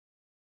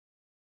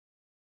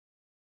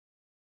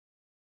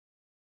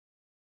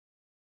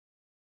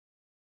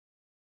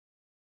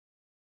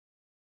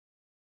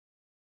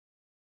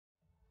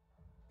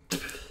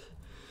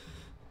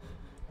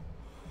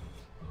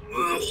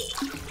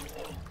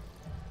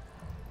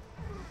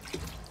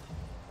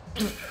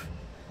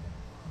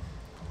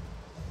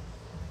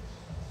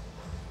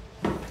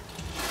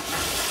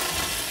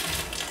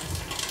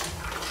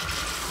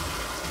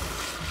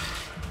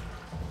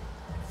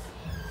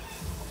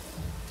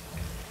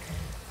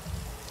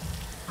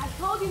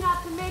told you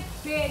not to mix,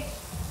 bitch.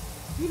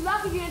 You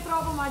lucky you didn't throw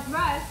up on my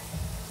dress.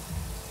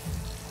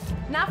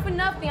 Not for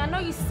nothing, I know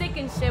you sick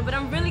and shit, but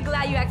I'm really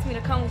glad you asked me to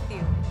come with you.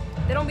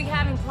 They don't be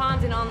having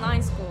proms in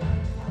online school.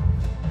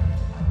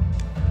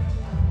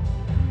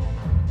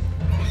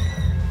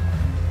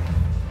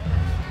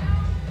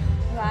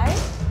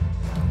 Right?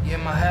 Yeah,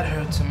 my head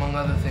hurts, among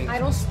other things. I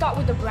don't start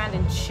with the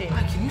Brandon shit.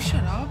 Hey, can you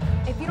shut up?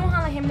 If you don't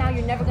holler at him now,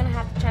 you're never gonna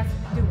have the chance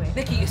to do it.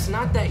 Nikki, it's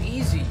not that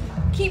easy.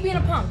 Keep being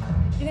a punk.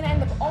 You're gonna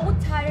end up all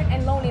tired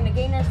and lonely in a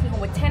gay nursing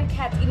home with 10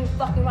 cats eating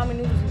fucking ramen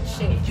noodles and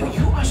shit. Yo,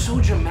 you are so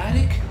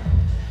dramatic.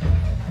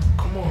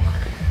 Come on.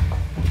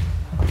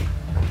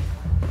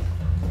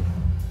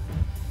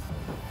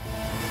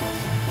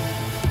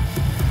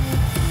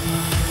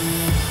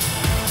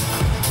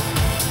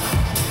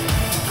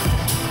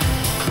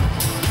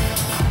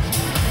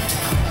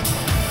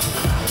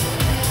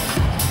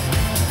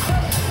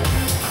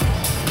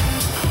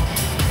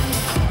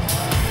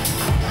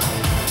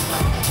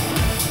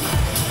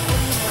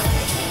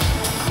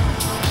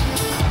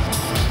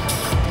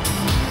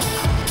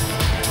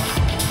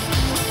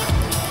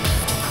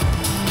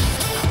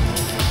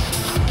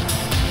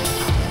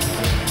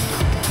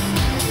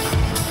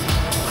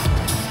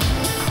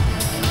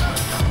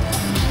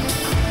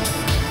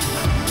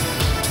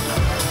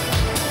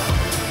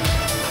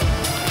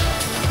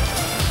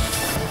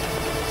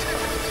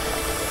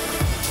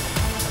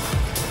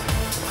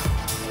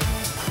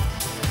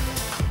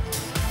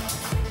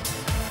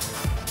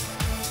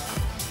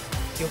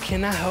 Yo,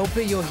 can I help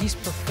it? Yo, he's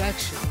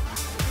perfection.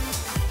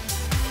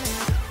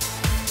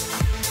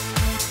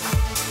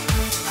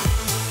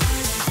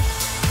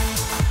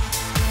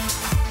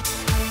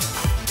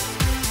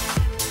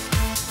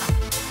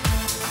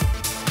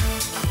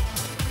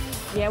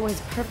 Yeah, well, his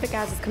perfect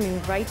ass is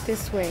coming right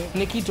this way.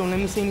 Nikki, don't let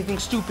me say anything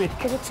stupid.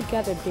 Get it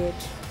together,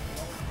 bitch.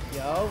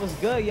 Yo, what's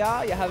good,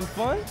 y'all? Y'all having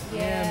fun?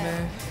 Yeah,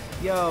 man.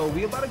 Yo,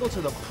 we about to go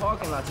to the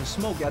parking lot to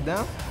smoke. Y'all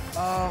down?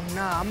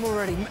 Nah, I'm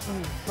already,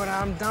 but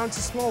I'm down to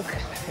smoke.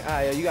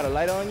 Yo, you got a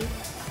lighter on you?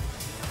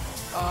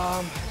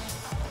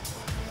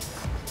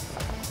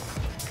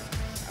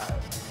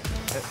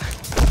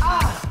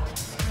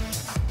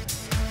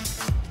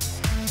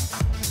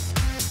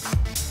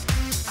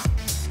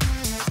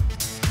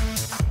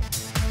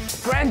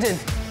 Brandon!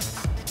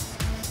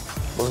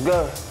 What's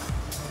good?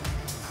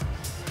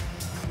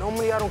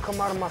 Normally I don't come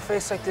out of my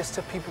face like this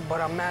to people,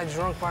 but I'm mad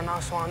drunk right now,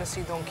 so I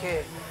honestly don't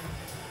care.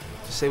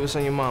 Just say what's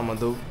on your mind, my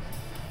dude.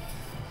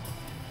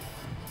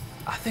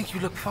 I think you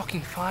look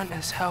fucking fine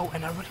as hell,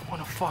 and I really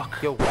wanna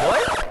fuck. Yo,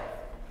 what?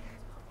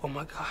 Oh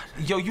my God.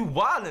 Yo, you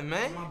wildin',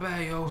 man. My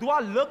bad, yo. Do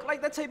I look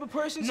like that type of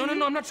person? No, to no, you?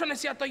 no, I'm not trying to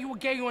say I thought you were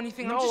gay or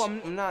anything. No,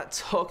 I'm not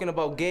talking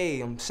about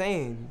gay. I'm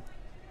saying,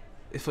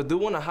 if a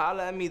dude wanna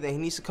holler at me, then he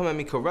needs to come at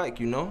me correct,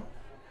 you know?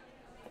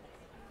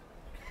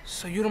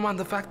 So you don't mind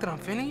the fact that I'm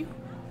feeling you?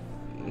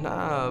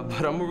 Nah,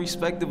 but I'm a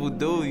respectable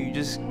dude. You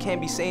just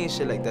can't be saying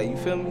shit like that, you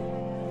feel me?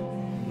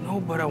 No,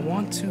 but I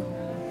want to.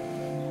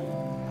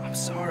 I'm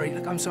sorry.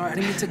 Look, I'm sorry. I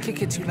didn't mean to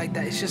kick it to you like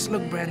that. It's just,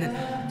 look, Brandon,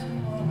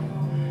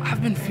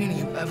 I've been feeling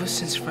you ever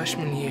since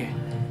freshman year.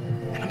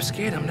 And I'm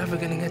scared I'm never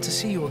gonna get to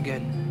see you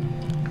again.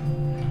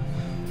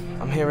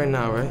 I'm here right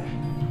now, right?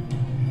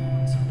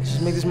 Let's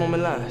just make this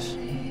moment last.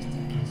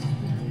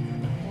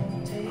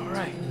 All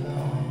right.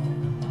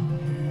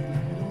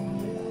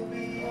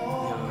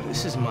 Yo,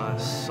 this is my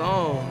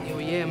song. Yo,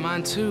 yeah,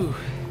 mine too.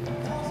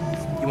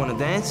 You wanna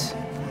dance?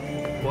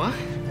 What?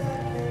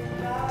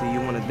 Do you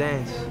wanna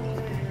dance?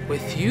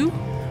 With you?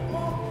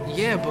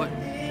 Yeah, but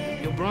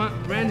yo,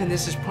 Brandon,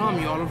 this is prom.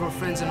 Yo, all of our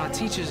friends and our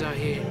teachers are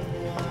here.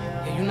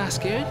 Yeah, you not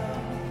scared?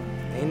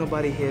 Ain't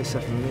nobody here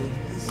except for me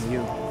and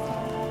you.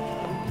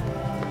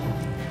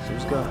 So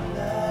let's go.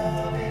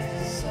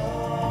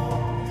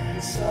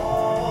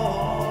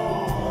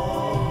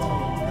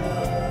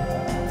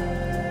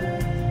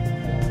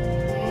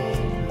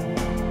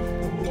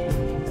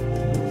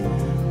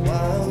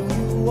 While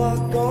you are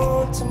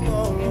gone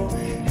tomorrow,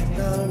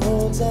 and our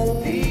roads are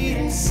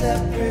leading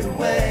separate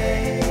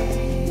ways.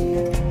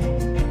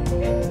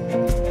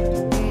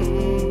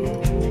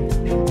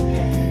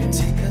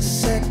 Take a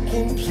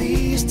second,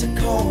 please, to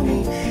call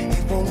me.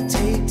 It won't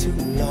take too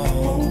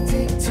long.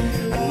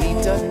 I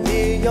need to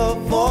hear your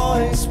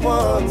voice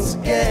once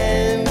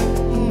again.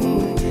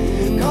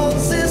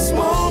 'Cause it's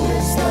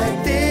moments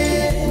like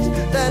this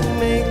that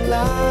make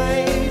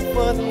life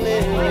worth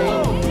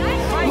living.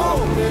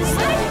 Moments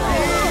like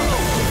this.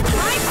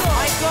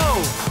 Michael!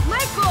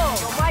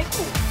 Yo,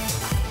 Michael!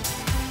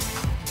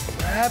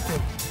 What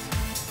happened?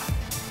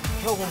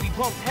 Yo, when we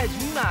bumped heads,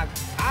 you knocked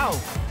out.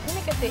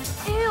 Tiene que te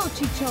ill,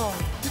 chichón.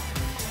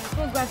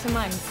 Go grab some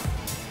money.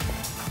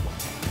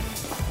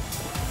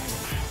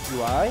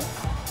 You alright?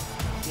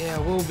 Yeah,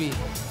 we'll be.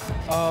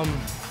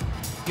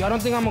 Yo, I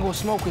don't think I'm gonna go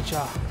smoke with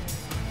y'all.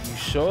 You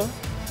sure?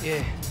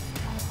 Yeah,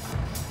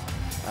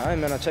 Alright,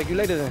 man, I'll check you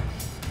later then.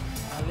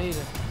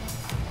 later.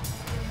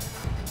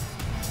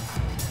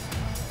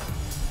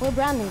 Where'd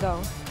Brandon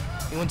go?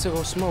 He went to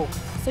go smoke.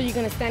 So you're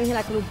gonna stand here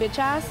like a little bitch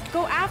ass?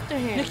 Go after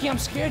him. Nikki, I'm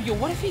scared. Yo,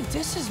 what if he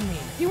disses me?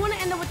 You wanna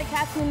end up with the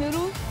cats and the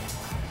noodles?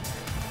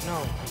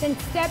 No. Then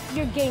step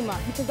your game up,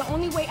 because the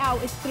only way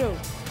out is through.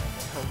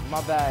 Oh,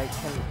 my bad.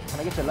 Can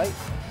I get your light?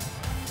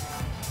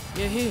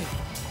 Yeah, here.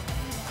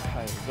 All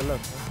right, good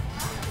luck, man.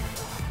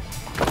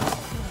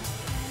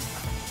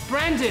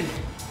 Brandon!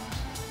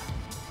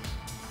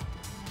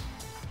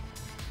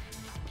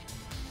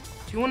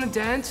 Do you want to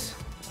dance?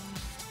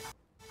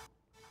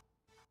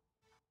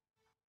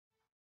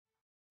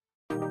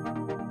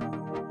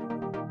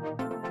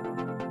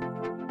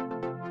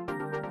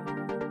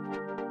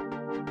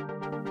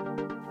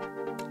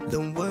 The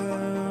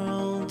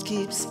world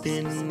keeps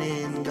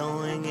spinning,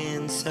 going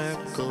in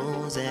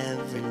circles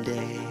every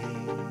day.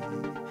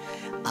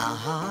 Our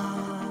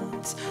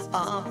hearts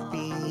are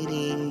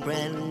beating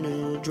brand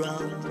new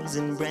drums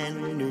in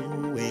brand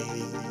new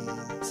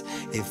ways.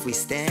 If we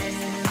stand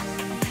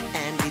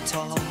and we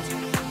talk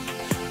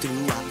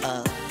through our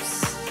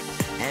ups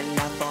and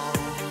our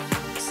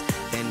falls,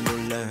 then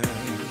we'll learn,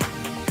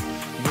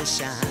 we'll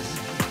shine,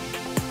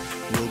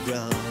 we'll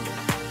grow.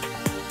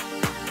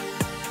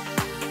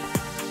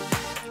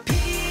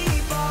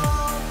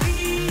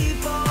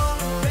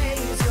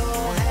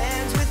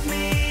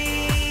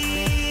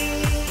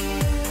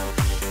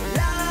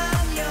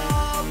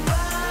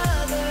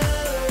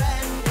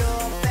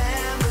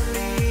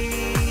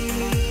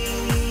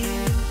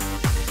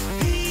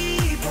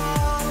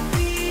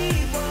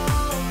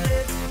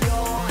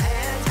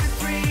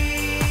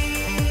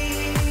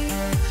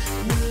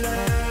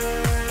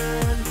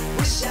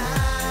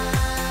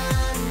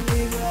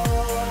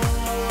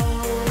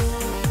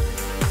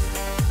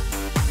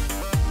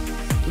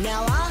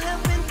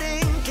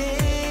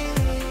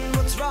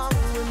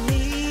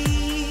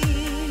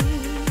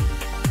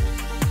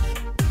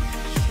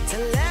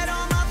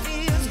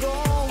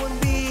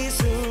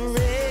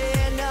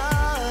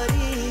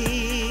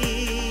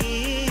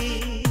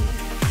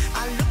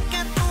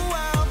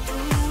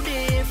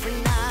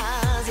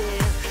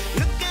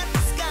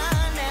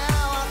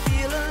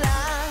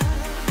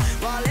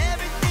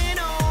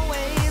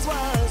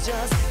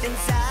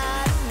 Inside